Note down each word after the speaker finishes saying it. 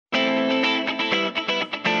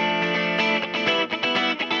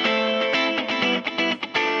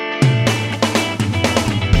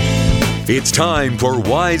It's time for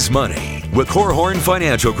Wise Money with Korhorn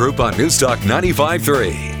Financial Group on Newstalk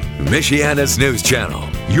 95.3, Michiana's news channel,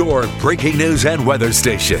 your breaking news and weather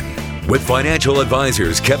station. With financial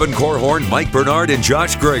advisors Kevin Korhorn, Mike Bernard, and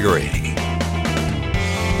Josh Gregory.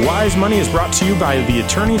 Wise Money is brought to you by the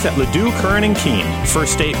attorneys at Ladue, Curran & Keene,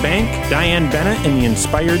 First State Bank, Diane Bennett and the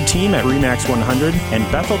Inspired team at RE/MAX 100, and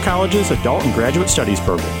Bethel College's Adult and Graduate Studies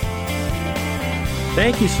program.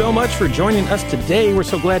 Thank you so much for joining us today. We're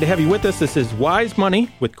so glad to have you with us. This is Wise Money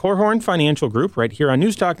with Korhorn Financial Group right here on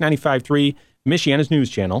Newstalk 95.3, Michiana's news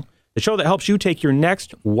channel, the show that helps you take your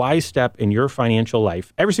next wise step in your financial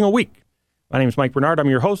life every single week. My name is Mike Bernard. I'm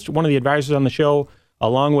your host, one of the advisors on the show,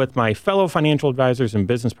 along with my fellow financial advisors and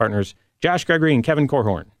business partners, Josh Gregory and Kevin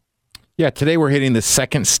Korhorn. Yeah, today we're hitting the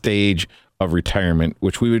second stage of retirement,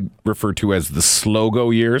 which we would refer to as the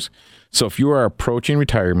slow-go years. So if you are approaching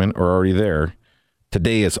retirement or already there,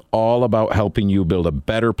 today is all about helping you build a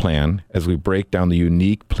better plan as we break down the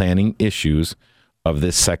unique planning issues of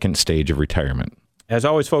this second stage of retirement. As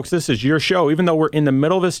always, folks, this is your show. Even though we're in the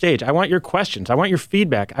middle of the stage, I want your questions. I want your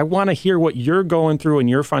feedback. I want to hear what you're going through in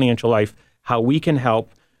your financial life, how we can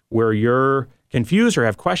help where you're confused or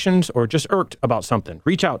have questions or just irked about something.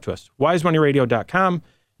 Reach out to us, wisemoneyradio.com.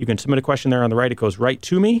 You can submit a question there on the right. It goes right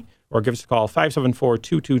to me, or give us a call,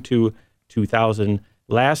 574-222-2000.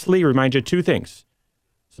 Lastly, remind you two things.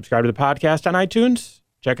 Subscribe to the podcast on iTunes.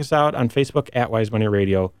 Check us out on Facebook at Wise Money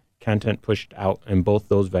Radio. Content pushed out in both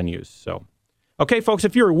those venues. So, okay, folks,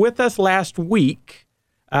 if you were with us last week,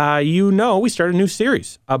 you know we started a new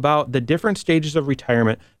series about the different stages of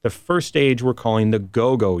retirement. The first stage we're calling the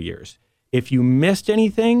go-go years. If you missed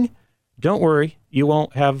anything, don't worry. You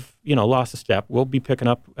won't have, lost a step. We'll be picking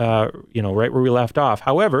up, right where we left off.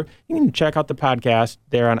 However, you can check out the podcast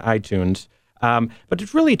there on iTunes. But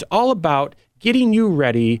it's all about getting you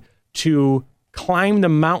ready to climb the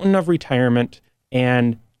mountain of retirement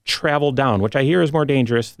and travel down, which I hear is more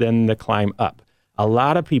dangerous than the climb up. A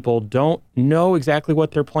lot of people don't know exactly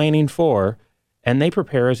what they're planning for, and they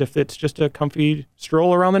prepare as if it's just a comfy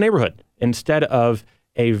stroll around the neighborhood instead of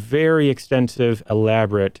a very extensive,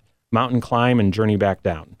 elaborate mountain climb and journey back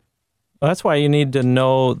down. Well, that's why you need to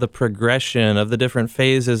know the progression of the different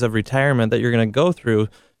phases of retirement that you're going to go through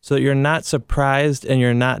so that you're not surprised and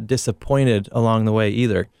you're not disappointed along the way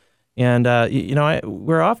either. And,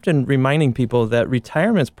 we're often reminding people that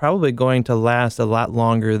retirement's probably going to last a lot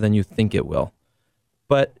longer than you think it will.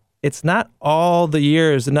 But it's not all the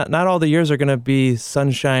years, not all the years are going to be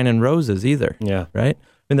sunshine and roses either. Yeah. Right?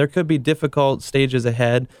 I mean, there could be difficult stages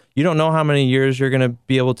ahead. You don't know how many years you're going to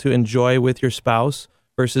be able to enjoy with your spouse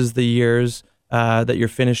versus the years that you're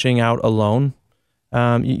finishing out alone.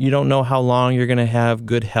 You don't know how long you're going to have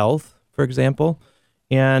good health, for example.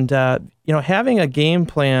 And, having a game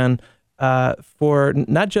plan for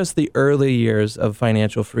not just the early years of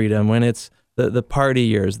financial freedom, when it's the party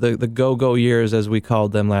years, the go-go years, as we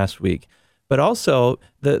called them last week, but also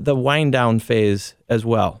the wind-down phase as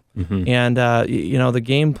well. Mm-hmm. And, the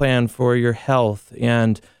game plan for your health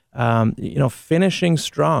and, finishing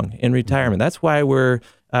strong in retirement. That's why we're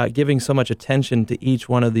giving so much attention to each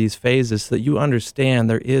one of these phases so that you understand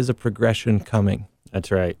there is a progression coming. That's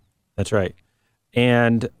right.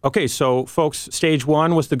 And, okay, so, folks, stage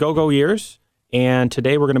one was the go-go years, and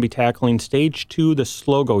today we're going to be tackling stage two, the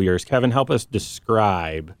slow-go years. Kevin, help us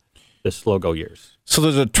describe the slow-go years. So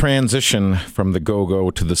there's a transition from the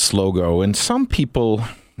go-go to the slow-go, and some people,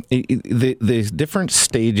 the different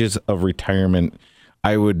stages of retirement,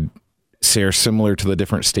 I would say, are similar to the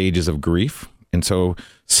different stages of grief. And so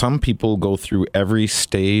some people go through every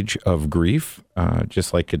stage of grief,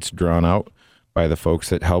 just like it's drawn out by the folks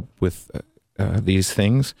that help with these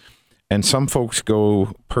things. And some folks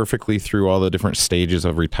go perfectly through all the different stages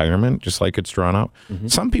of retirement, just like it's drawn out. Mm-hmm.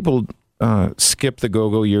 Some people skip the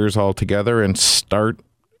go-go years altogether and start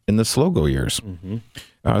in the slow-go years.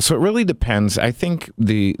 Mm-hmm. So it really depends. I think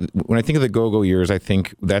when I think of the go-go years, I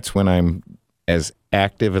think that's when I'm as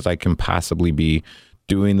active as I can possibly be,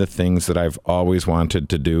 doing the things that I've always wanted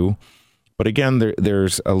to do. But again,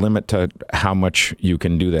 there's a limit to how much you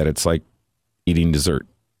can do that. It's like eating dessert,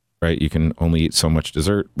 right? You can only eat so much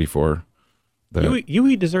dessert before You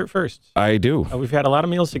eat dessert first. I do. We've had a lot of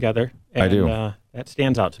meals together. And, I do. That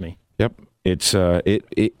stands out to me. Yep. It's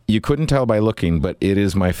you couldn't tell by looking, but it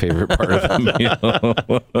is my favorite part of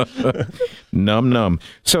the meal. Num.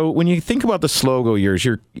 So when you think about the slow-go years,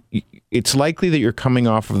 it's likely that you're coming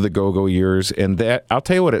off of the go-go years, and that I'll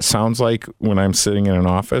tell you what it sounds like when I'm sitting in an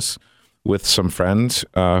office with some friends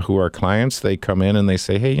who are clients. They come in and they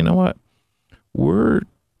say, "Hey, you know what? We're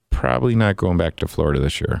probably not going back to Florida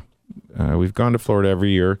this year. We've gone to Florida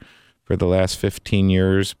every year for the last 15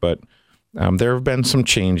 years, but There have been some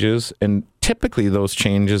changes, and typically those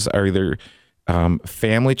changes are either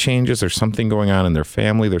family changes. There's something going on in their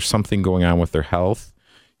family. There's something going on with their health.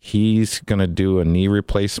 He's going to do a knee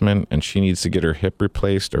replacement, and she needs to get her hip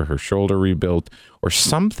replaced or her shoulder rebuilt or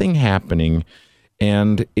something happening,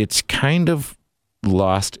 and it's kind of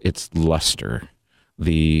lost its luster.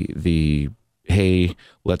 The hey,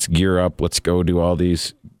 let's gear up, let's go do all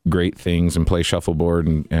these great things and play shuffleboard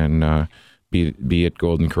and be at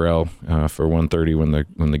Golden Corral for 1:30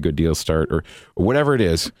 when the good deals start or whatever it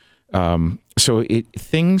is. So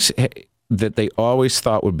things that they always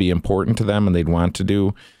thought would be important to them and they'd want to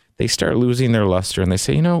do, they start losing their luster and they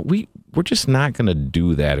say, we're just not going to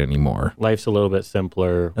do that anymore. Life's a little bit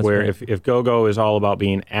simpler. That's where right. if go-go is all about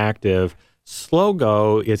being active, slow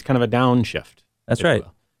go is kind of a downshift. That's right.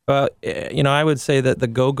 Well, I would say that the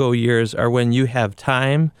go-go years are when you have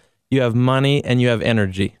time, you have money, and you have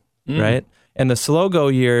energy, right? And the slow-go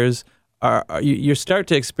years are you start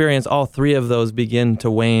to experience all three of those begin to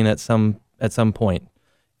wane at some point.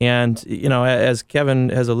 And, as Kevin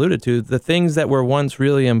has alluded to, the things that were once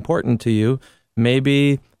really important to you,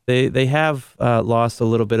 maybe they have lost a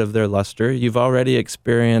little bit of their luster. You've already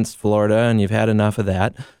experienced Florida, and you've had enough of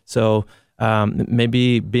that. So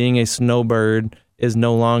maybe being a snowbird is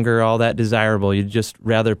no longer all that desirable. You'd just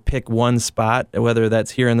rather pick one spot, whether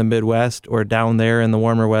that's here in the Midwest or down there in the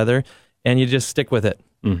warmer weather, and you just stick with it.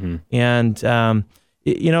 Mm-hmm. And,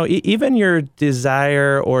 even your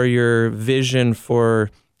desire or your vision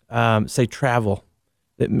for, say, travel,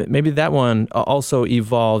 maybe that one also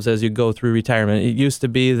evolves as you go through retirement. It used to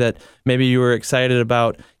be that maybe you were excited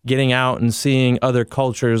about getting out and seeing other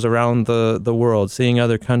cultures around the world, seeing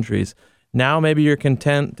other countries. Now maybe you're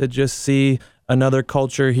content to just see another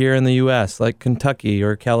culture here in the U.S., like Kentucky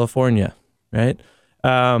or California, right?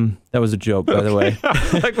 That was a joke, by the way.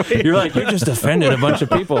 You just offended a bunch of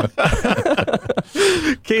people.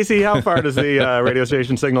 Casey, how far does the radio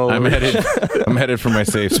station signal? I'm headed for my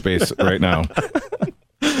safe space right now.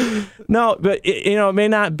 No, but it may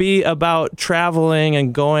not be about traveling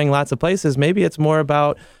and going lots of places. Maybe it's more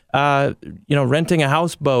about renting a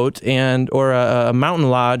houseboat or a mountain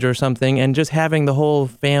lodge or something, and just having the whole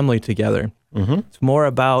family together. Mm-hmm. It's more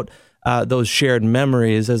about those shared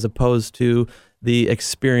memories as opposed to the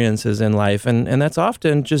experiences in life. And that's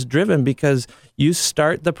often just driven because you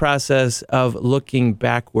start the process of looking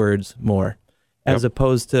backwards more, as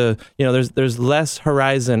opposed to, there's less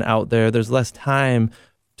horizon out there. There's less time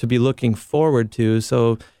to be looking forward to.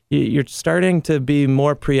 So you're starting to be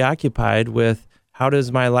more preoccupied with how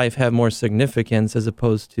does my life have more significance as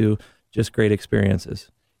opposed to just great experiences.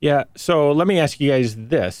 Yeah, so let me ask you guys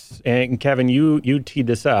this, and Kevin, you teed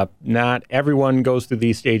this up. Not everyone goes through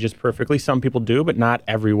these stages perfectly. Some people do, but not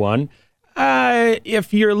everyone.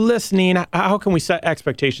 If you're listening, how can we set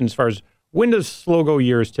expectations as far as when does slow-go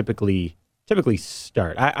years typically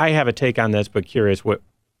start? I have a take on this, but curious what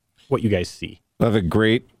you guys see. I have a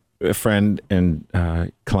great friend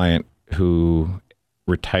and client who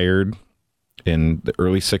retired in the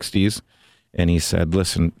early 60s, and he said,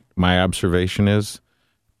 listen, my observation is,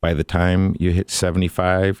 by the time you hit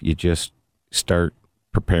 75, you just start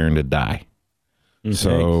preparing to die. Okay.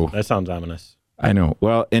 So that sounds ominous. I know.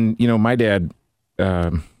 Well, and my dad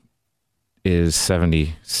is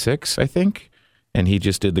 76, I think, and he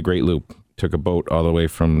just did the Great Loop. Took a boat all the way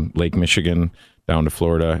from Lake Michigan down to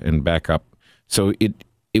Florida and back up. So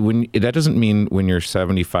that doesn't mean when you're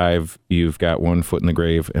 75, you've got one foot in the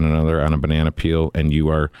grave and another on a banana peel, and you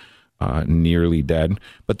are nearly dead.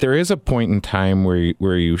 But there is a point in time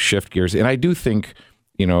where you shift gears. And I do think,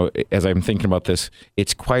 as I'm thinking about this,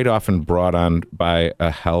 it's quite often brought on by a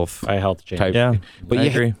health change. Type. Yeah, But I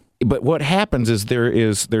agree. But what happens is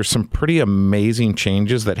there's some pretty amazing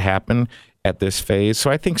changes that happen at this phase. So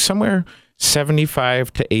I think somewhere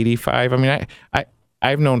 75 to 85. I mean,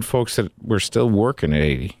 I've known folks that were still working at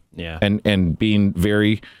 80. Yeah. And being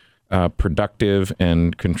very productive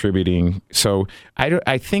and contributing. So I don't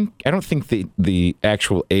think the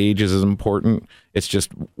actual age is as important. It's just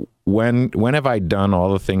when have I done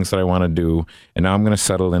all the things that I want to do, and now I'm going to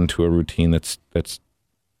settle into a routine that's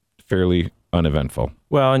fairly uneventful.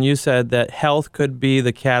 Well, and you said that health could be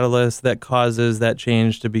the catalyst that causes that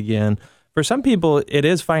change to begin. For some people, it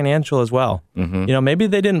is financial as well. Mm-hmm. Maybe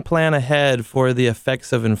they didn't plan ahead for the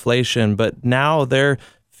effects of inflation, but now they're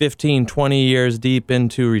 15, 20 years deep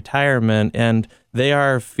into retirement, and they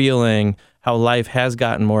are feeling how life has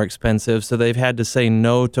gotten more expensive, so they've had to say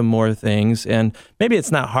no to more things. And maybe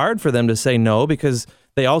it's not hard for them to say no because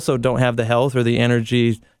they also don't have the health or the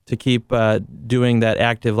energy to keep doing that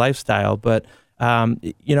active lifestyle. But,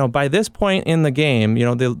 by this point in the game,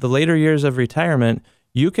 the later years of retirement,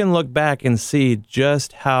 you can look back and see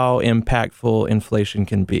just how impactful inflation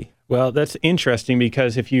can be. Well, that's interesting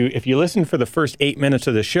because if you listen for the first 8 minutes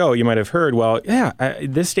of the show, you might have heard,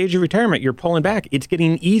 this stage of retirement, you're pulling back. It's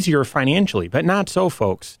getting easier financially, but not so,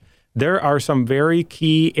 folks. There are some very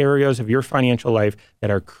key areas of your financial life that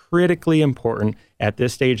are critically important at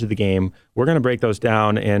this stage of the game. We're going to break those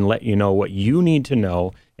down and let you know what you need to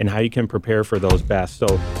know and how you can prepare for those best. So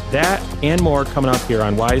that and more coming up here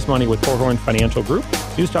on Wise Money with Korhorn Financial Group,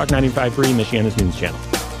 News Talk 95.3, Michiana's news channel.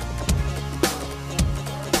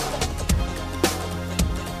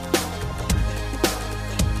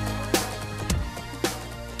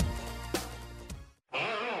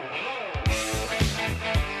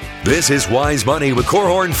 This is Wise Money with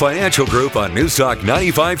Korhorn Financial Group on News Talk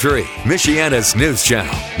 95.3, Michiana's news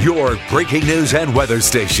channel, your breaking news and weather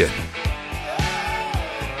station.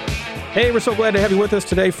 Hey, we're so glad to have you with us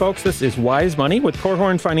today, folks. This is Wise Money with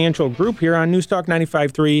Korhorn Financial Group here on News Talk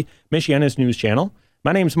 95.3, Michiana's news channel.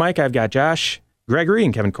 My name's Mike. I've got Josh, Gregory,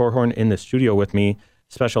 and Kevin Korhorn in the studio with me.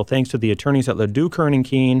 Special thanks to the attorneys at Ledoux, Kern &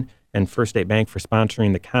 Keene and First State Bank for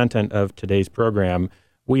sponsoring the content of today's program.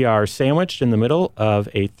 We are sandwiched in the middle of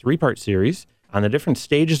a three-part series on the different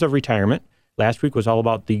stages of retirement. Last week was all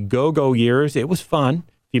about the go-go years. It was fun.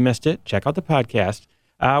 If you missed it, check out the podcast.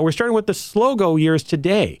 We're starting with the slow-go years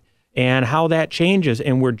today and how that changes.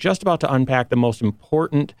 And we're just about to unpack the most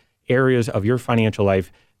important areas of your financial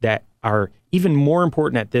life that are even more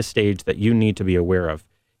important at this stage that you need to be aware of.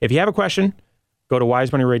 If you have a question, go to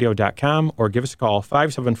wisemoneyradio.com or give us a call,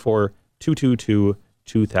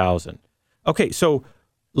 574-222-2000. Okay, so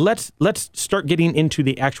let's start getting into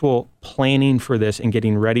the actual planning for this and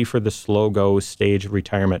getting ready for the slow-go stage of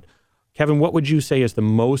retirement. Kevin, what would you say is the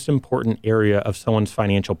most important area of someone's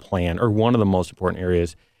financial plan, or one of the most important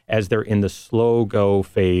areas as they're in the slow-go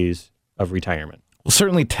phase of retirement? Well,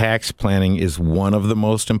 certainly tax planning is one of the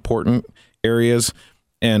most important areas.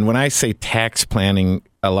 And when I say tax planning,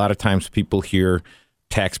 a lot of times people hear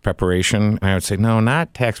tax preparation. I would say, no,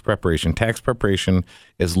 not tax preparation. Tax preparation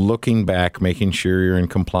is looking back, making sure you're in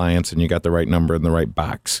compliance and you got the right number in the right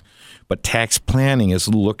box. But tax planning is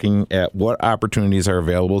looking at what opportunities are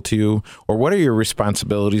available to you, or what are your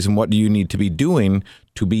responsibilities and what do you need to be doing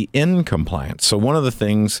to be in compliance. So one of the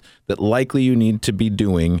things that likely you need to be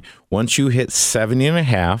doing once you hit 70 and a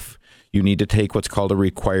half, you need to take what's called a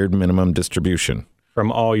required minimum distribution.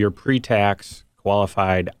 From all your pre-tax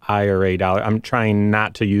qualified IRA dollar. I'm trying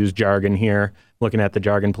not to use jargon here. Looking at the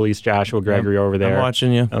jargon police, Joshua Gregory over there. I'm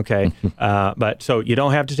watching you. Okay. But so you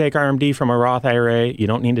don't have to take RMD from a Roth IRA. You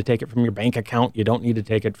don't need to take it from your bank account. You don't need to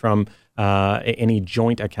take it from any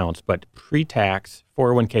joint accounts. But pre-tax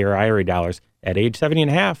 401k or IRA dollars at age 70 and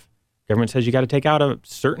a half, government says you got to take out a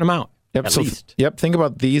certain amount. Yep. At least. Yep. Think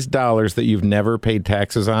about these dollars that you've never paid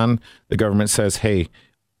taxes on. The government says, hey,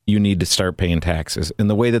 you need to start paying taxes. And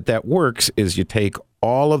the way that works is you take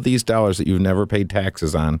all of these dollars that you've never paid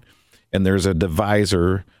taxes on, and there's a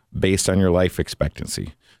divisor based on your life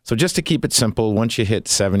expectancy. So just to keep it simple, once you hit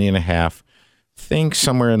 70 and a half, think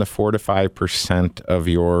somewhere in the 4 to 5% of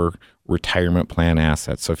your retirement plan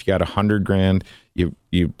assets. So if you got $100,000, you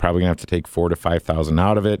probably gonna have to take $4,000 to $5,000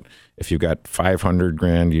 out of it. If you got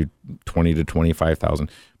 $500,000, you $20,000 to $25,000.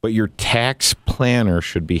 But your tax planner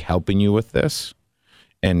should be helping you with this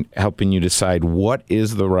and helping you decide what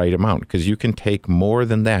is the right amount, because you can take more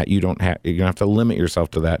than that. You don't have to limit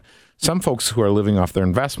yourself to that. Some folks who are living off their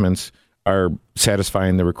investments are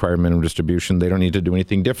satisfying the required minimum distribution. They don't need to do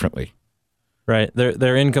anything differently. Right.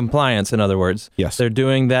 They're in compliance, in other words. Yes. They're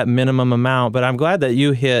doing that minimum amount. But I'm glad that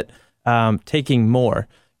you hit taking more,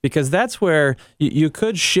 because that's where you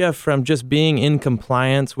could shift from just being in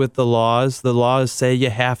compliance with the laws. The laws say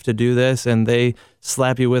you have to do this, and they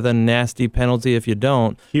slap you with a nasty penalty if you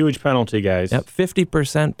don't. Huge penalty, guys. Yep,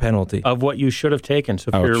 50% penalty. Of what you should have taken. So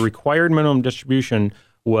if Ouch. your required minimum distribution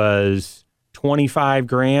was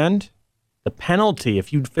 $25,000, the penalty,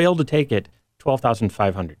 if you failed to take it,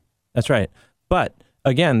 $12,500. That's right. But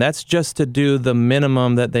again, that's just to do the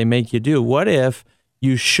minimum that they make you do. What if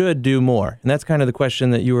you should do more? And that's kind of the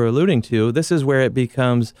question that you were alluding to. This is where it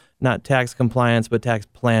becomes not tax compliance, but tax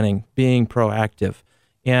planning, being proactive.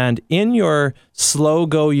 And in your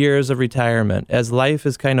slow-go years of retirement, as life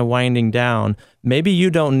is kind of winding down, maybe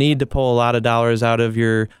you don't need to pull a lot of dollars out of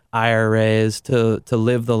your IRAs to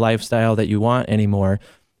live the lifestyle that you want anymore.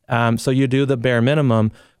 So you do the bare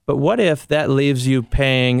minimum. But what if that leaves you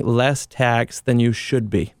paying less tax than you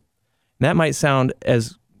should be? And that might sound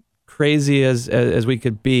as crazy as we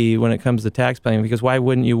could be when it comes to tax planning, because why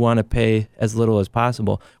wouldn't you want to pay as little as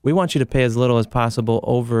possible? We want you to pay as little as possible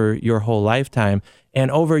over your whole lifetime and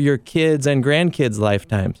over your kids' and grandkids'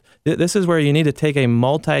 lifetimes. This is where you need to take a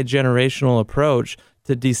multi-generational approach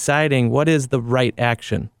to deciding what is the right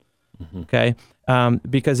action, okay?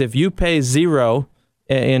 Because if you pay zero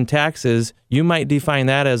in taxes, you might define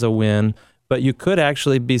that as a win, but you could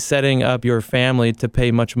actually be setting up your family to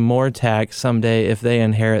pay much more tax someday if they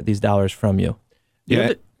inherit these dollars from you.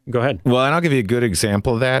 Yeah. Go ahead. Well, and I'll give you a good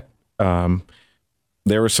example of that.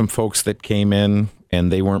 There were some folks that came in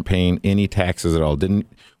and they weren't paying any taxes at all.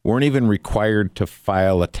 Weren't even required to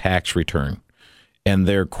file a tax return. And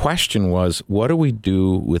their question was, what do we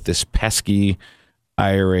do with this pesky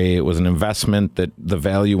IRA? It was an investment that the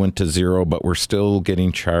value went to zero, but we're still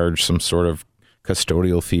getting charged some sort of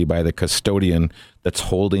custodial fee by the custodian that's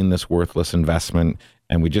holding this worthless investment,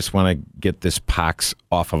 and we just want to get this pox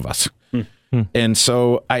off of us. And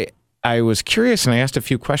so I was curious, and I asked a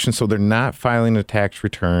few questions. So they're not filing a tax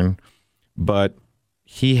return, but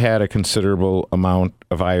he had a considerable amount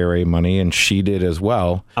of IRA money, and she did as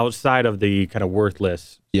well. Outside of the kind of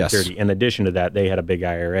worthless security. In addition to that, they had a big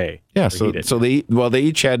IRA. Yeah, so they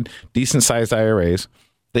each had decent-sized IRAs.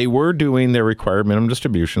 They were doing their required minimum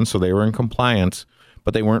distribution, so they were in compliance,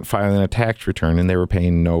 but they weren't filing a tax return, and they were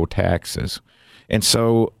paying no taxes. And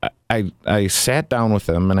so I sat down with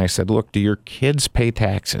them, and I said, look, do your kids pay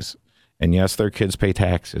taxes? And yes, their kids pay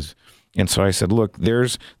taxes. And so I said, look,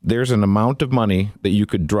 there's an amount of money that you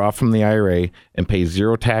could draw from the IRA and pay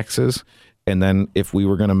zero taxes. And then if we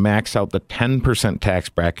were going to max out the 10% tax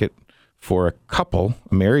bracket for a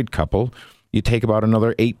married couple, you take about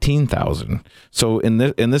another $18,000. So in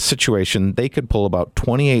this situation, they could pull about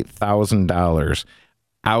 $28,000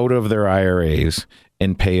 out of their IRAs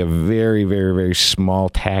and pay a very, very, very small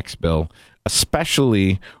tax bill,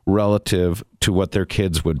 especially relative to what their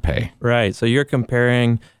kids would pay. Right. So you're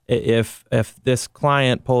comparing if this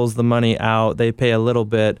client pulls the money out, they pay a little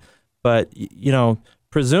bit, but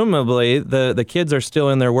presumably the kids are still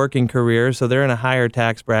in their working career, so they're in a higher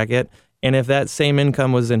tax bracket. And if that same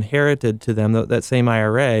income was inherited to them, that same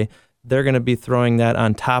IRA, they're going to be throwing that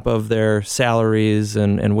on top of their salaries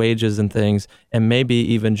and wages and things, and maybe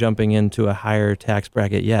even jumping into a higher tax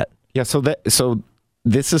bracket yet. Yeah, so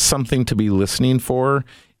this is something to be listening for.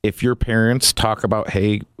 If your parents talk about,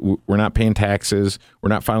 hey, we're not paying taxes, we're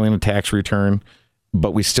not filing a tax return,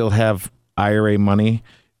 but we still have IRA money,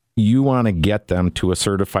 you want to get them to a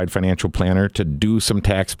certified financial planner to do some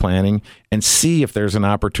tax planning and see if there's an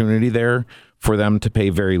opportunity there for them to pay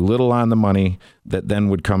very little on the money that then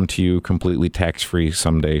would come to you completely tax-free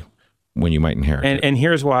someday when you might inherit it. And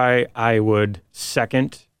here's why I would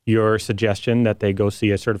second your suggestion that they go see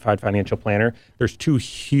a certified financial planner. There's two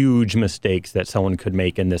huge mistakes that someone could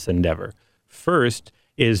make in this endeavor. First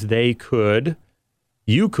is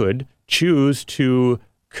you could choose to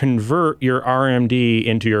convert your RMD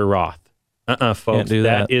into your Roth. Folks, Can't do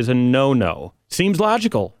that. Is a no-no. Seems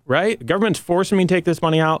logical, right? The government's forcing me to take this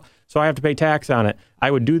money out, so I have to pay tax on it. I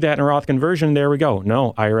would do that in a Roth conversion. There we go.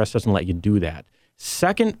 No, IRS doesn't let you do that.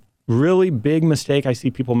 Second really big mistake I see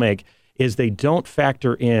people make is they don't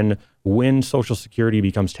factor in when Social Security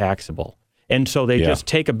becomes taxable. And so they just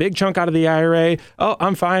take a big chunk out of the IRA. Oh,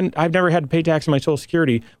 I'm fine. I've never had to pay tax on my Social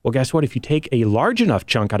Security. Well, guess what? If you take a large enough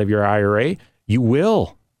chunk out of your IRA, you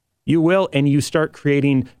will. You will, and you start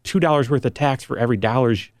creating $2 worth of tax for every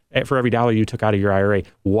dollar you took out of your IRA.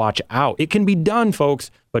 Watch out. It can be done,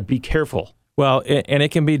 folks, but be careful. Well, and it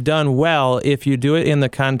can be done well if you do it in the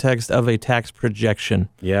context of a tax projection.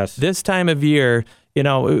 Yes. This time of year,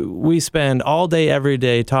 we spend all day, every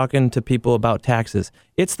day talking to people about taxes.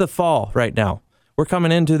 It's the fall right now. We're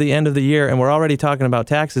coming into the end of the year, and we're already talking about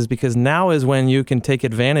taxes because now is when you can take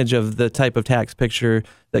advantage of the type of tax picture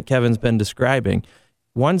that Kevin's been describing.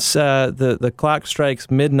 Once the clock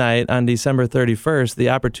strikes midnight on December 31st, the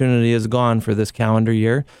opportunity is gone for this calendar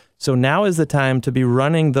year. So now is the time to be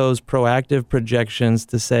running those proactive projections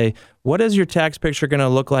to say, what is your tax picture going to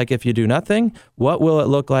look like if you do nothing? What will it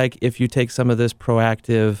look like if you take some of this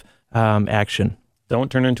proactive action?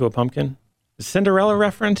 Don't turn into a pumpkin. Cinderella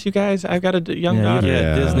reference, you guys? I've got a young daughter.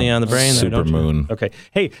 Yeah, Disney on the brain. Supermoon. Okay.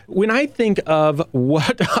 Hey, when I think of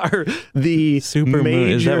what are the Supermoon,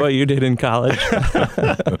 is that what you did in college?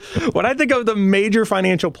 When I think of the major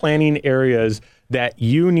financial planning areas that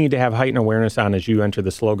you need to have heightened awareness on as you enter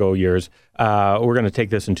the SLOGO years, we're going to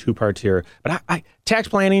take this in two parts here. But tax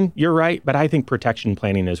planning, you're right, but I think protection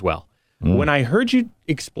planning as well. When I heard you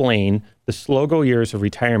explain the SLOGO years of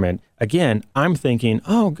retirement, again, I'm thinking,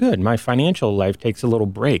 oh, good, my financial life takes a little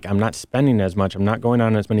break. I'm not spending as much. I'm not going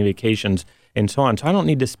on as many vacations. and so on. So I don't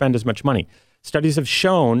need to spend as much money. Studies have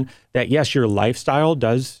shown that, yes, your lifestyle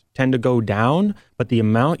does tend to go down, but the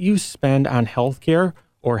amount you spend on healthcare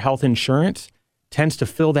or health insurance tends to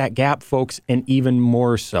fill that gap, folks, and even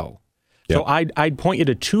more so. Yep. So I'd point you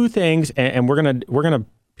to two things, and we're gonna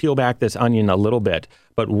peel back this onion a little bit.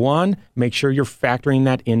 But one, make sure you're factoring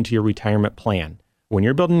that into your retirement plan. When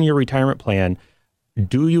you're building your retirement plan,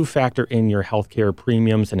 do you factor in your healthcare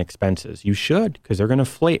premiums and expenses? You should, because they're going to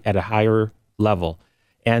inflate at a higher level.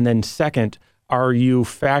 And then second, are you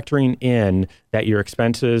factoring in that your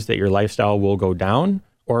expenses, that your lifestyle will go down,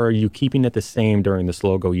 or are you keeping it the same during the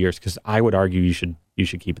slow go years? Because I would argue you should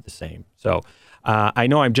keep it the same. So I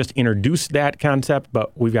know I've just introduced that concept,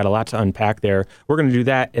 but we've got a lot to unpack there. We're going to do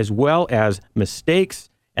that as well as mistakes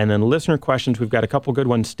and then listener questions. We've got a couple good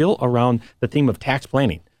ones still around the theme of tax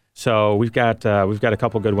planning. So we've got a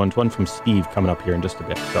couple good ones. One from Steve coming up here in just a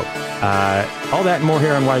bit. So all that and more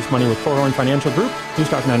here on Wise Money with Korhorn Financial Group, News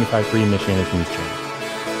Talk 95.3, Michiana's News Channel.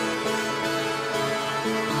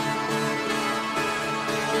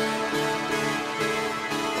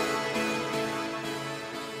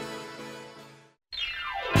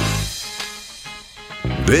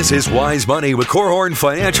 This is Wise Money with Korhorn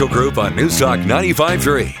Financial Group on News Talk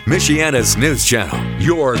 95.3, Michiana's News Channel,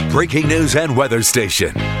 your breaking news and weather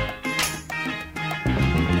station.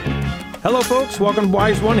 Hello, folks. Welcome to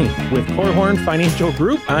Wise Money with Korhorn Financial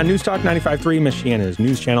Group on News Talk 95.3, Michiana's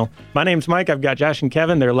News Channel. My name's Mike. I've got Josh and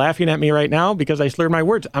Kevin. They're laughing at me right now because I slurred my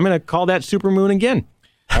words. I'm going to call that supermoon again.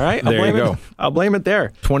 All right? There you go. I'll blame it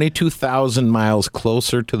there. 22,000 miles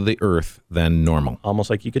closer to the Earth than normal. Almost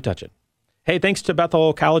like you could touch it. Hey, thanks to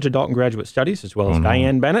Bethel College Adult and Graduate Studies, as well as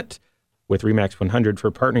Diane Bennett with RE/MAX 100 for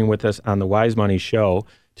partnering with us on the Wise Money Show.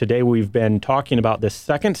 Today, we've been talking about the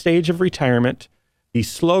second stage of retirement, the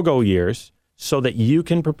slow go years, so that you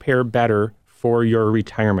can prepare better for your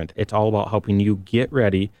retirement. It's all about helping you get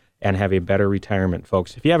ready and have a better retirement,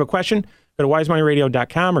 folks. If you have a question, go to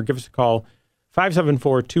wisemoneyradio.com or give us a call,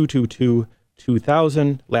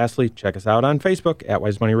 574-222-2000. Lastly, check us out on Facebook at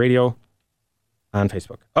Wise Money Radio on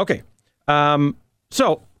Facebook. Okay.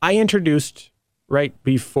 So I introduced right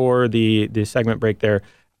before the segment break there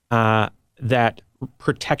that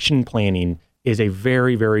protection planning is a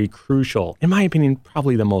very, very crucial, in my opinion,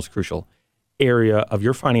 probably the most crucial area of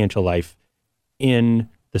your financial life in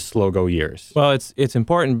the slow go years. Well, it's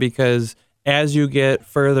important because as you get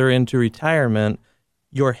further into retirement,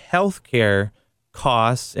 your healthcare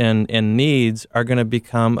costs and needs are going to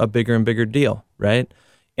become a bigger and bigger deal, right?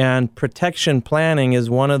 And protection planning is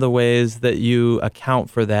one of the ways that you account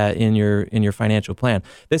for that in your financial plan.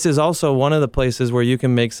 This is also one of the places where you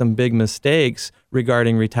can make some big mistakes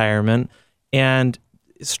regarding retirement. And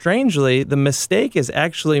strangely, the mistake is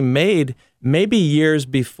actually made maybe years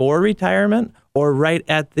before retirement or right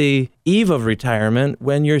at the eve of retirement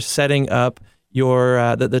when you're setting up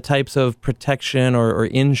your the types of protection or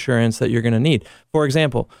insurance that you're going to need. For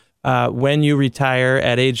example, when you retire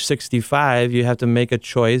at age 65, you have to make a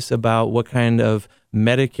choice about what kind of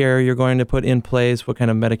Medicare you're going to put in place, what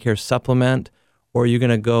kind of Medicare supplement, or you're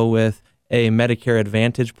going to go with a Medicare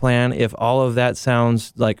Advantage plan. If all of that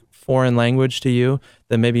sounds like foreign language to you,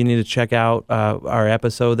 then maybe you need to check out our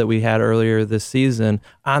episode that we had earlier this season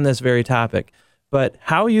on this very topic. But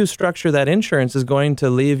how you structure that insurance is going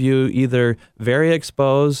to leave you either very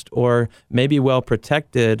exposed or maybe well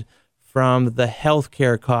protected from the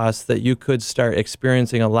healthcare costs that you could start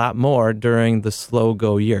experiencing a lot more during the slow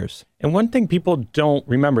go years. And one thing people don't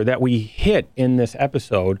remember that we hit in this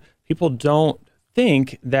episode, people don't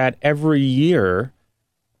think that every year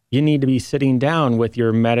you need to be sitting down with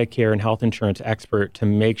your Medicare and health insurance expert to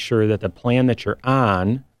make sure that the plan that you're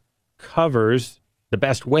on covers the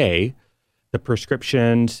best way the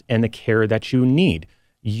prescriptions and the care that you need.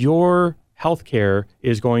 Your healthcare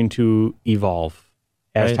is going to evolve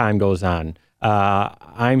as time goes on.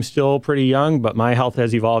 I'm still pretty young, but my health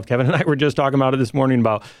has evolved. Kevin and I were just talking about it this morning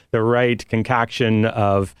about the right concoction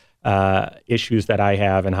of issues that I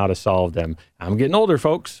have and how to solve them. I'm getting older,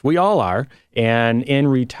 folks. We all are. And in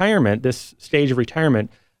retirement, this stage of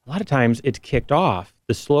retirement, a lot of times it's kicked off.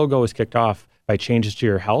 The slow go is kicked off by changes to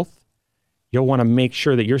your health. You'll want to make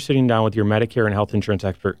sure that you're sitting down with your Medicare and health insurance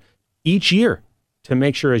expert each year to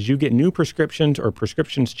make sure as you get new prescriptions or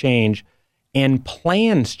prescriptions change and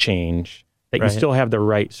plans change, that you still have the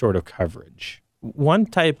right sort of coverage. One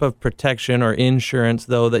type of protection or insurance,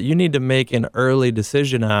 though, that you need to make an early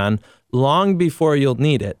decision on long before you'll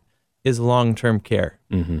need it is long-term care.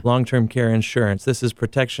 Long-term care insurance. This is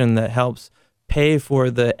protection that helps pay for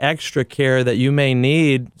the extra care that you may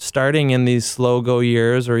need starting in these slow-go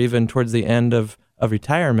years or even towards the end of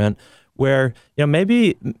retirement where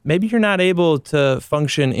maybe you're not able to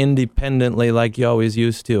function independently like you always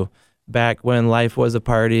used to back when life was a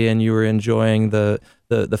party and you were enjoying the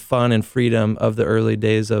fun and freedom of the early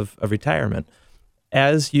days of retirement.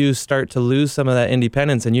 As you start to lose some of that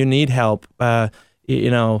independence and you need help, getting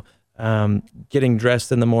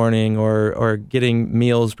dressed in the morning or getting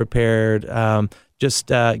meals prepared,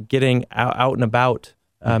 just getting out and about.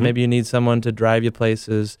 Maybe you need someone to drive you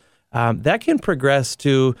places. That can progress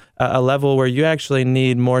to a level where you actually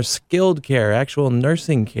need more skilled care, actual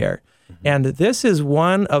nursing care. And this is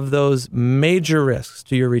one of those major risks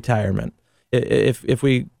to your retirement. If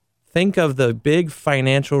we think of the big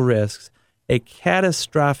financial risks, a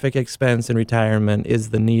catastrophic expense in retirement is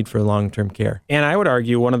the need for long-term care. And I would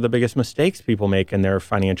argue one of the biggest mistakes people make in their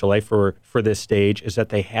financial life for this stage is that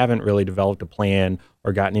they haven't really developed a plan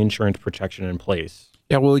or gotten insurance protection in place.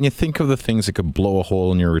 Yeah, well, when you think of the things that could blow a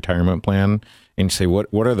hole in your retirement plan and you say, what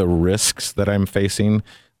are the risks that I'm facing?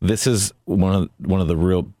 This is one of the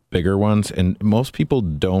real bigger ones. And most people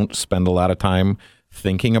don't spend a lot of time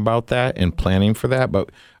thinking about that and planning for that. But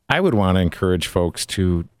I would want to encourage folks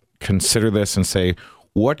to consider this and say,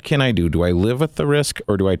 what can I do? Do I live with the risk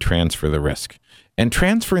or do I transfer the risk? And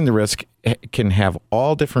transferring the risk can have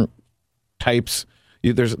all different types.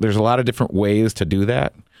 There's a lot of different ways to do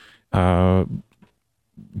that.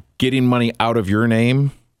 Getting money out of your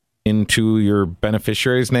name into your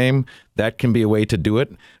beneficiary's name, that can be a way to do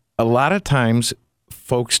it. A lot of times,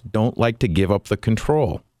 folks don't like to give up the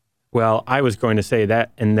control. Well, I was going to say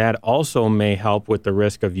that, and that also may help with the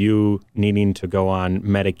risk of you needing to go on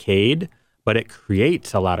Medicaid, but it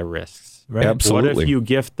creates a lot of risks. Right? Absolutely. What if you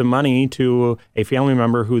gift the money to a family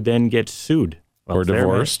member who then gets sued? Well, or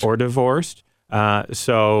divorced. Or divorced.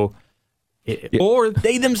 Or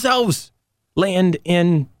they themselves land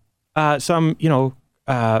in some,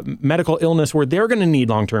 medical illness where they're going to need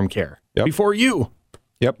long-term care before you.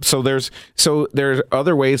 Yep. So there's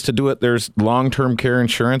other ways to do it. There's long-term care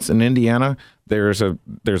insurance in Indiana. There's a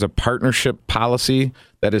partnership policy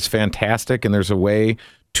that is fantastic, and there's a way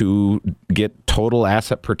to get total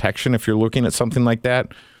asset protection if you're looking at something like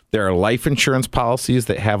that. There are life insurance policies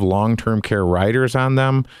that have long-term care riders on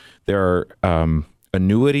them. There are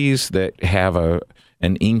annuities that have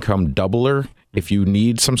an income doubler if you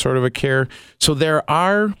need some sort of a care. So there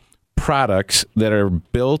are products that are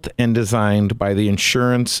built and designed by the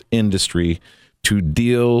insurance industry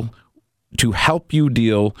to help you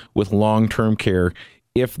deal with long-term care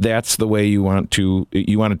if that's the way you want to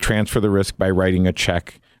transfer the risk by writing a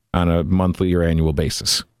check on a monthly or annual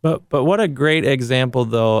basis. But what a great example,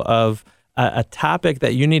 though, of a topic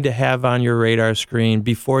that you need to have on your radar screen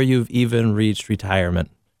before you've even reached retirement,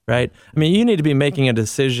 right? I mean, you need to be making a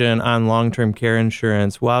decision on long-term care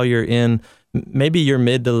insurance while you're in maybe your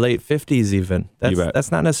mid to late 50s even.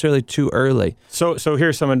 That's not necessarily too early. So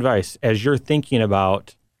here's some advice. As you're thinking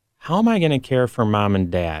about, how am I going to care for mom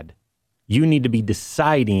and dad? You need to be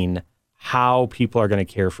deciding how people are going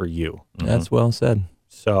to care for you. That's well said.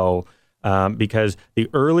 So because the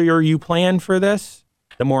earlier you plan for this,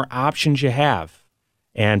 the more options you have.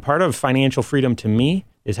 And part of financial freedom to me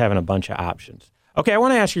is having a bunch of options. Okay, I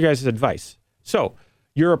want to ask you guys' advice. So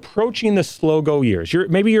you're approaching the slow-go years.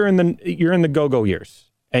 Maybe you're in the go-go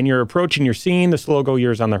years, and you're seeing the slow-go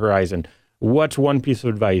years on the horizon. What's one piece of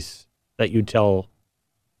advice that you'd tell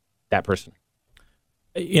that person?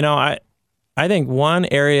 I think one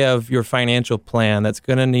area of your financial plan that's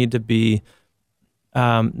going to need to be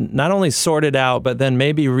not only sorted out, but then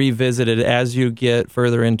maybe revisited as you get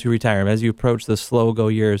further into retirement, as you approach the slow-go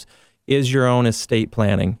years, is your own estate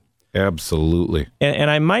planning. Absolutely. And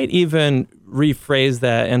I might even rephrase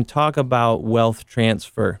that and talk about wealth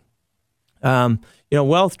transfer.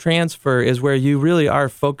 Wealth transfer is where you really are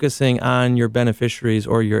focusing on your beneficiaries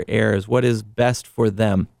or your heirs, what is best for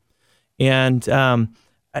them. And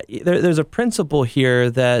there's a principle here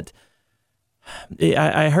that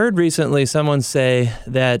I heard recently someone say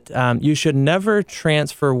that you should never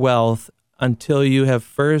transfer wealth until you have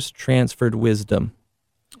first transferred wisdom.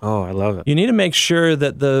 Oh, I love it. You need to make sure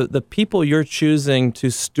that the people you're choosing to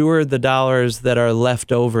steward the dollars that are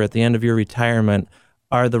left over at the end of your retirement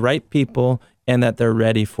are the right people and that they're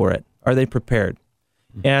ready for it. Are they prepared?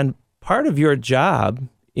 Mm-hmm. And part of your job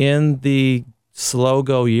in the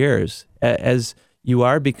slow-go years, as you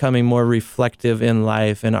are becoming more reflective in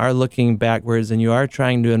life and are looking backwards and you are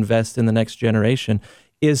trying to invest in the next generation,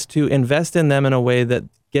 is to invest in them in a way that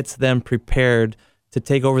gets them prepared to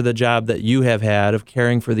take over the job that you have had of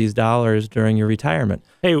caring for these dollars during your retirement.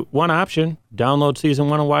 Hey, one option, download season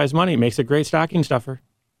 1 of Wise Money. It makes a great stocking stuffer.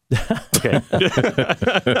 Okay.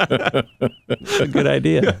 That's a good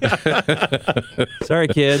idea. Sorry,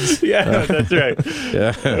 kids. Yeah, that's right.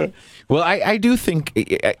 Yeah. Well, I do think,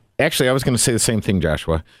 actually, I was going to say the same thing,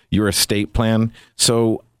 Joshua. Your estate plan.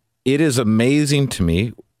 So it is amazing to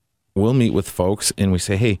me. We'll meet with folks and we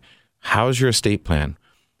say, hey, how's your estate plan?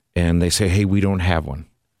 And they say, hey, we don't have one.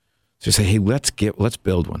 So you say, hey, let's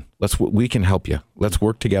build one. We can help you. Let's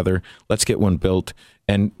work together. Let's get one built.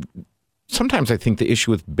 And sometimes I think the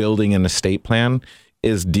issue with building an estate plan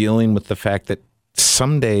is dealing with the fact that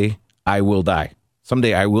someday I will die.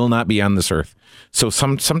 Someday I will not be on this earth. So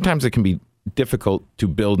sometimes it can be difficult to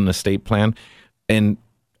build an estate plan. And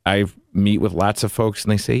I meet with lots of folks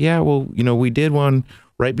and they say, yeah, well, we did one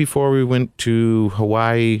right before we went to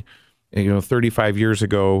Hawaii, 35 years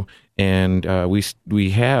ago. And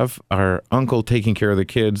we have our uncle taking care of the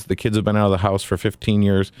kids. The kids have been out of the house for 15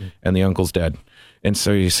 years and the uncle's dead. And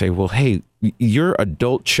so you say, well, hey, your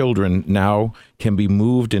adult children now can be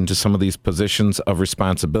moved into some of these positions of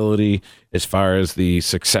responsibility as far as the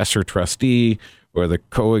successor trustee or the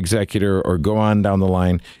co-executor or go on down the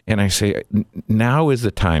line. And I say, now is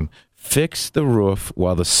the time. Fix the roof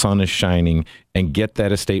while the sun is shining and get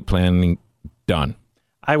that estate planning done.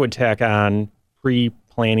 I would tack on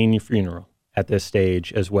pre-planning your funeral at this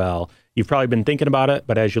stage as well. You've probably been thinking about it,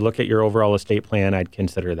 but as you look at your overall estate plan, I'd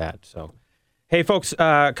consider that. So, hey, folks,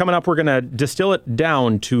 coming up, we're going to distill it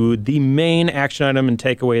down to the main action item and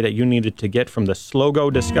takeaway that you needed to get from the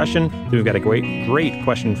SLOGO discussion. We've got a great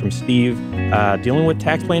question from Steve, dealing with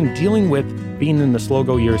tax plan, dealing with being in the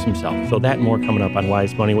SLOGO years himself. So that and more coming up on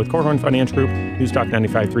Wise Money with Korhorn Finance Group, News Talk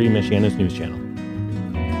 95.3, Michiana's news channel.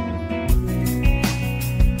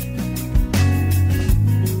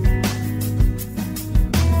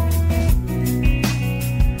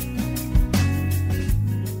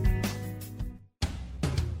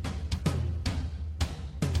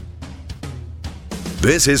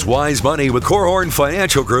 This is Wise Money with Korhorn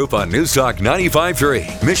Financial Group on News Talk 95.3,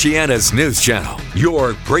 Michiana's news channel,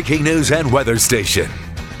 your breaking news and weather station.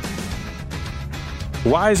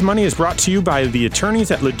 Wise Money is brought to you by the attorneys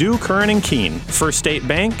at Ledoux, Curran & Keene, First State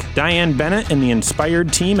Bank, Diane Bennett and the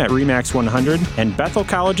Inspired team at RE/MAX 100, and Bethel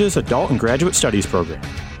College's Adult and Graduate Studies program.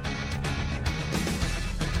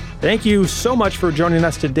 Thank you so much for joining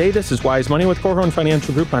us today. This is Wise Money with Korhorn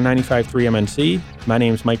Financial Group on 95.3 MNC. My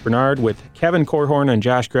name is Mike Bernard with Kevin Korhorn and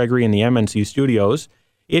Josh Gregory in the MNC studios.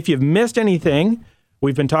 If you've missed anything,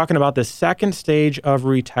 we've been talking about the second stage of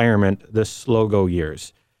retirement, the SLOGO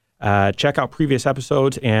years. Check out previous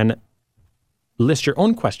episodes and list your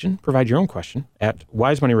own question, provide your own question at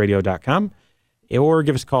wisemoneyradio.com or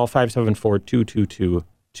give us a call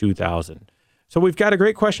 574-222-2000. So we've got a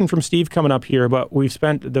great question from Steve coming up here, but we've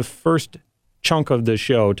spent the first chunk of the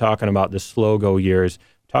show talking about the SLOGO years.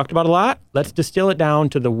 Talked about a lot. Let's distill it down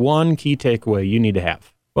to the one key takeaway you need to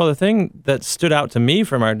have. Well, the thing that stood out to me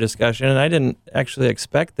from our discussion, and I didn't actually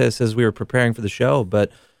expect this as we were preparing for the show, but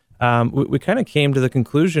we kind of came to the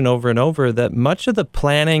conclusion over and over that much of the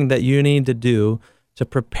planning that you need to do to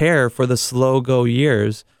prepare for the SLOGO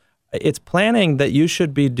years, it's planning that you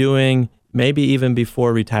should be doing maybe even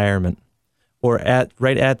before retirement, or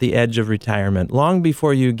right at the edge of retirement, long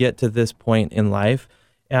before you get to this point in life.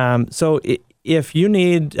 So if you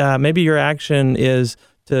need, maybe your action is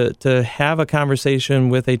to have a conversation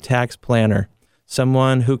with a tax planner,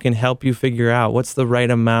 someone who can help you figure out what's the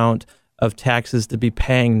right amount of taxes to be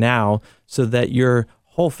paying now so that your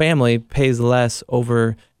whole family pays less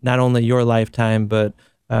over not only your lifetime, but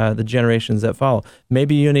the generations that follow.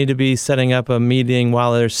 Maybe you need to be setting up a meeting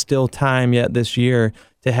while there's still time yet this year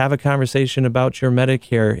to have a conversation about your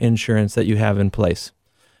Medicare insurance that you have in place.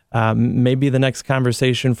 Maybe the next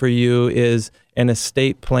conversation for you is an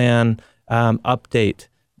estate plan update.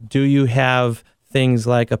 Do you have things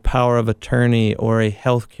like a power of attorney or a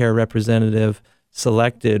healthcare representative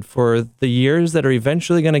selected for the years that are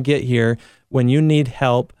eventually going to get here when you need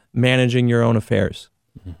help managing your own affairs?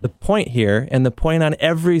 Mm-hmm. The point here, and the point on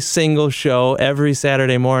every single show every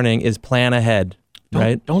Saturday morning, is plan ahead.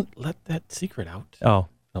 Right? Don't let that secret out. Oh.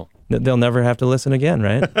 No. They'll never have to listen again,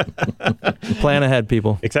 right? Plan ahead,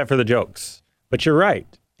 people. Except for the jokes. But you're right.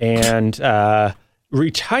 And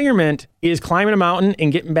retirement is climbing a mountain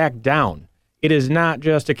and getting back down. It is not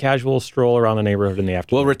just a casual stroll around the neighborhood in the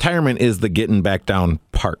afternoon. Well, retirement is the getting back down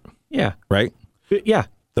part. Yeah. Right? Yeah.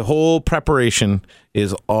 The whole preparation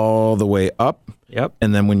is all the way up. Yep.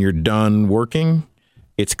 And then when you're done working,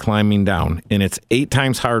 it's climbing down. And it's 8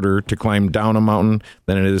 times harder to climb down a mountain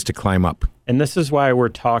than it is to climb up. And this is why we're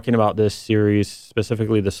talking about this series,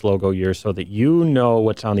 specifically the SLOGO year, so that you know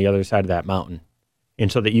what's on the other side of that mountain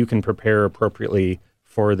and so that you can prepare appropriately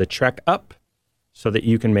for the trek up so that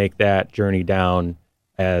you can make that journey down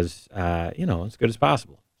as as good as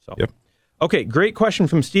possible. So, Yep. Okay, great question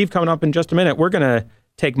from Steve coming up in just a minute. We're going to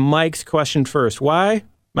take Mike's question first. Why?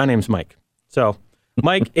 My name's Mike. So,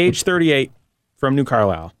 Mike, age 38, from New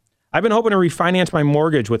Carlisle. I've been hoping to refinance my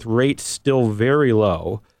mortgage with rates still very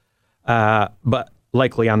low, but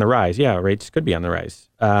likely on the rise. Yeah, rates could be on the rise.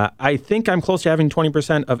 I think I'm close to having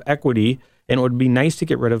 20% of equity, and it would be nice to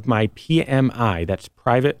get rid of my PMI. That's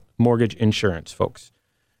private mortgage insurance, folks.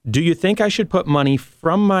 Do you think I should put money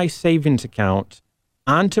from my savings account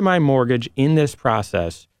onto my mortgage in this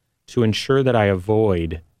process to ensure that I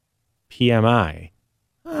avoid PMI?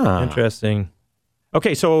 Interesting.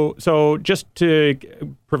 Okay, so just to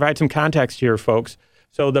provide some context here, folks.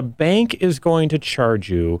 So the bank is going to charge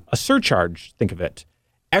you a surcharge, think of it,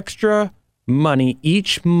 extra money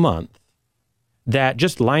each month that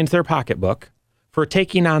just lines their pocketbook for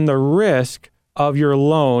taking on the risk of your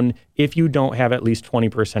loan if you don't have at least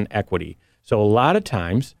 20% equity. So a lot of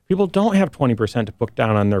times people don't have 20% to put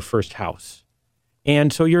down on their first house.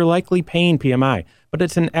 And so you're likely paying PMI, but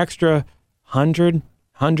it's an extra $100,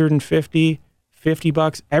 $150,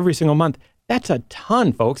 $50 every single month. That's a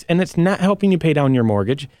ton, folks. And it's not helping you pay down your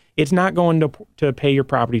mortgage. It's not going to pay your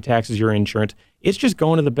property taxes, your insurance. It's just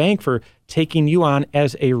going to the bank for taking you on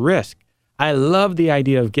as a risk. I love the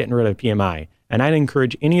idea of getting rid of PMI. And I'd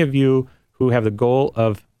encourage any of you who have the goal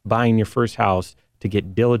of buying your first house to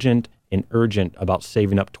get diligent and urgent about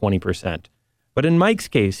saving up 20%. But in Mike's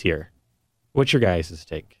case here, what's your guys'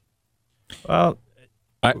 take? Well,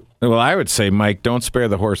 I would say, Mike, don't spare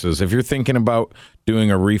the horses. If you're thinking about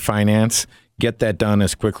doing a refinance, get that done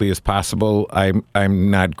as quickly as possible.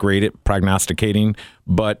 I'm not great at prognosticating,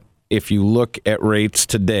 but if you look at rates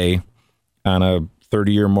today on a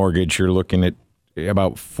 30-year mortgage, you're looking at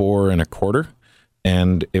about 4.25%,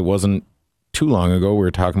 and it wasn't too long ago we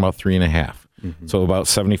were talking about 3.5%. Mm-hmm. So about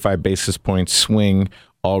 75 basis points swing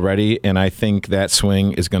already, and I think that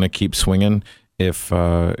swing is going to keep swinging if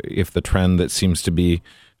the trend that seems to be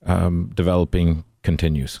developing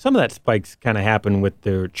continues. Some of that spikes kind of happened with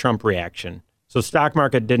the Trump reaction. So stock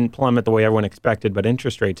market didn't plummet the way everyone expected, but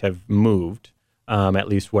interest rates have moved, at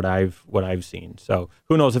least what I've seen. So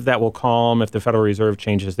who knows if that will calm, if the Federal Reserve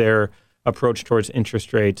changes their approach towards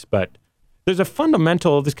interest rates. But there's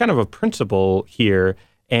there's kind of a principle here.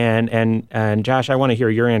 And Josh, I want to hear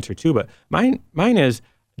your answer too. But mine is,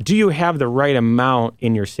 do you have the right amount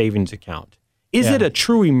in your savings account? Is it a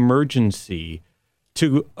true emergency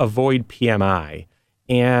to avoid PMI?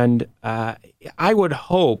 And I would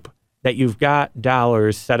hope that you've got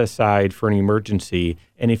dollars set aside for an emergency,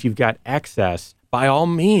 and if you've got excess, by all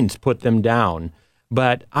means, put them down.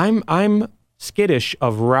 But I'm skittish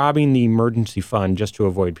of robbing the emergency fund just to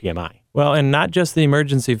avoid PMI. Well, and not just the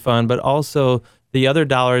emergency fund, but also the other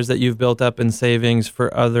dollars that you've built up in savings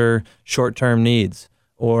for other short-term needs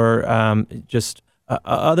or just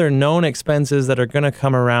other known expenses that are going to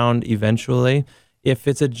come around eventually. If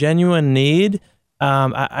it's a genuine need,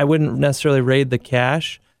 I wouldn't necessarily raid the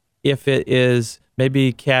cash. If it is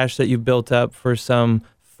maybe cash that you've built up for some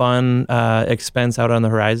fun expense out on the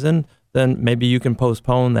horizon, then maybe you can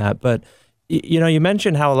postpone that. But you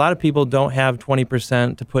mentioned how a lot of people don't have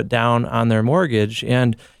 20% to put down on their mortgage,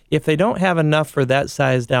 and if they don't have enough for that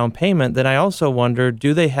size down payment, then I also wonder,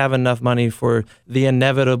 do they have enough money for the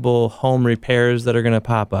inevitable home repairs that are going to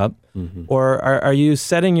pop up? Mm-hmm. Or are you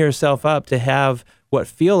setting yourself up to have what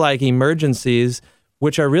feel like emergencies,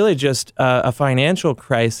 which are really just a financial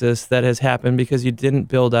crisis that has happened because you didn't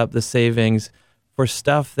build up the savings for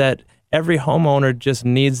stuff that every homeowner just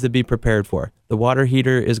needs to be prepared for? The water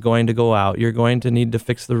heater is going to go out. You're going to need to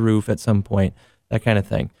fix the roof at some point, that kind of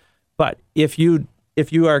thing. But if you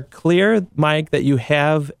are clear, Mike, that you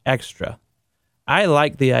have extra, I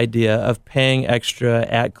like the idea of paying extra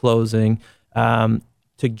at closing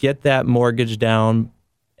to get that mortgage down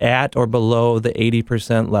at or below the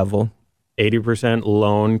 80% level. 80%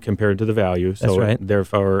 loan compared to the value. So that's right.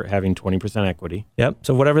 Therefore, having 20% equity. Yep.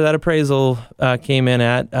 So whatever that appraisal came in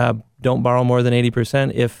at, don't borrow more than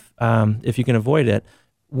 80% if you can avoid it.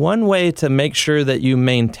 One way to make sure that you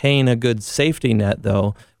maintain a good safety net,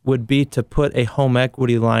 though, would be to put a home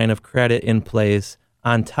equity line of credit in place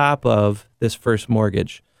on top of this first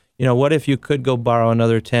mortgage. What if you could go borrow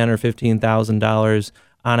another $10,000 or $15,000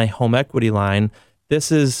 on a home equity line? This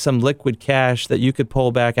is some liquid cash that you could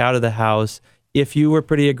pull back out of the house if you were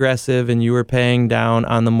pretty aggressive and you were paying down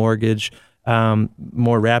on the mortgage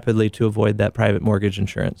more rapidly to avoid that private mortgage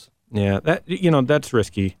insurance. Yeah, that's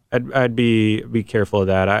risky. I'd be careful of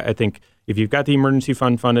that. I think if you've got the emergency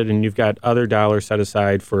fund funded and you've got other dollars set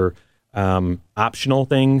aside for optional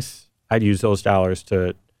things, I'd use those dollars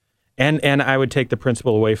to. And I would take the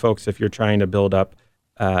principle away, folks, if you're trying to build up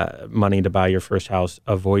money to buy your first house,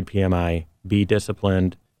 avoid PMI, be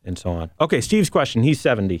disciplined, and so on. Okay, Steve's question. He's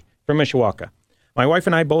 70 from Mishawaka. My wife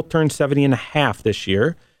and I both turned 70 and a half this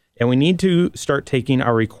year, and we need to start taking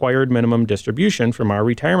our required minimum distribution from our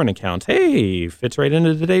retirement accounts. Hey, fits right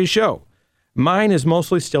into today's show. Mine is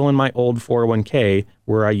mostly still in my old 401k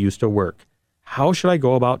where I used to work. How should I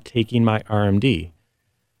go about taking my RMD?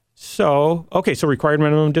 So required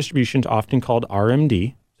minimum distribution is often called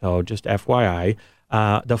RMD. So just FYI,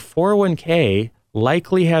 the 401k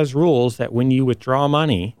likely has rules that when you withdraw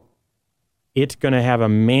money, it's going to have a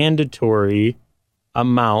mandatory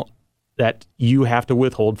amount that you have to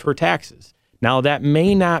withhold for taxes. Now that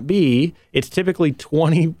may not be, it's typically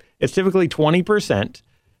 20%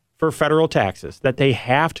 for federal taxes that they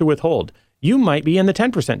have to withhold. You might be in the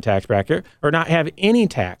 10% tax bracket or not have any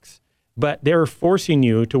tax, but they're forcing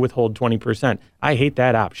you to withhold 20%. I hate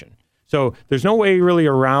that option. So there's no way really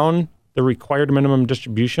around the required minimum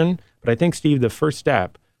distribution, but I think, Steve, the first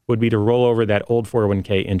step would be to roll over that old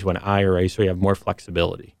 401k into an IRA so you have more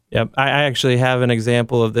flexibility. Yep. I actually have an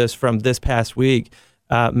example of this from this past week.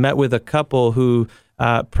 Met with a couple who,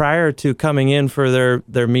 prior to coming in for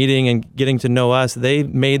their meeting and getting to know us, they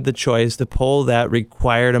made the choice to pull that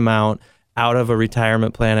required amount out of a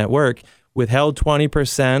retirement plan at work, withheld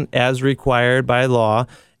 20% as required by law,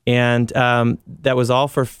 and that was all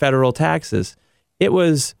for federal taxes. It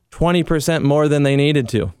was 20% more than they needed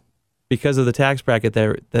to because of the tax bracket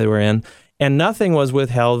they were in, and nothing was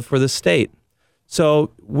withheld for the state.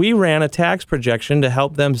 So we ran a tax projection to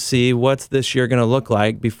help them see what's this year going to look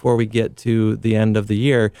like before we get to the end of the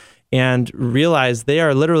year, and realize they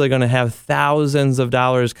are literally going to have thousands of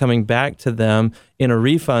dollars coming back to them in a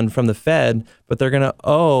refund from the Fed, but they're going to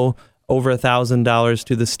owe over $1,000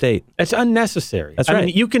 to the state. It's unnecessary. That's right. I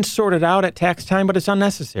mean, you can sort it out at tax time, but it's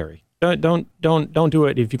unnecessary. Don't do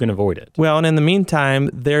it if you can avoid it. Well, and in the meantime,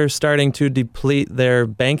 they're starting to deplete their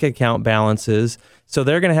bank account balances, so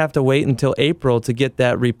they're going to have to wait until April to get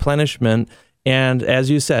that replenishment. And as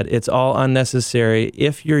you said, it's all unnecessary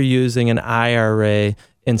if you're using an IRA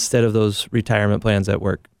instead of those retirement plans at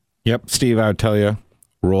work. Yep, Steve, I would tell you,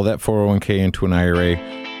 roll that 401k into an IRA.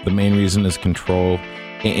 The main reason is control.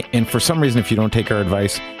 And for some reason, if you don't take our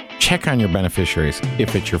advice, check on your beneficiaries.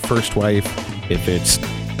 If it's your first wife, if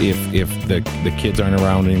the kids aren't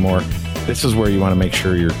around anymore, this is where you want to make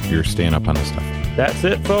sure you're staying up on this stuff. That's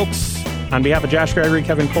it, folks. On behalf of Josh Gregory,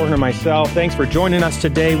 Kevin Korhorn, and myself, thanks for joining us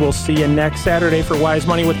today. We'll see you next Saturday for Wise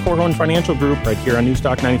Money with Korhorn Financial Group right here on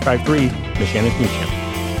Newstalk 95.3, Michiana's News Channel.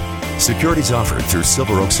 Securities offered through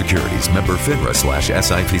Silver Oak Securities, member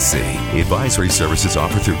FINRA/SIPC. Advisory services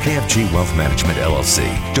offered through KFG Wealth Management, LLC.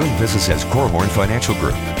 Doing business as Korhorn Financial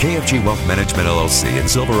Group. KFG Wealth Management, LLC and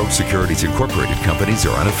Silver Oak Securities Incorporated companies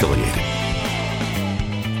are unaffiliated.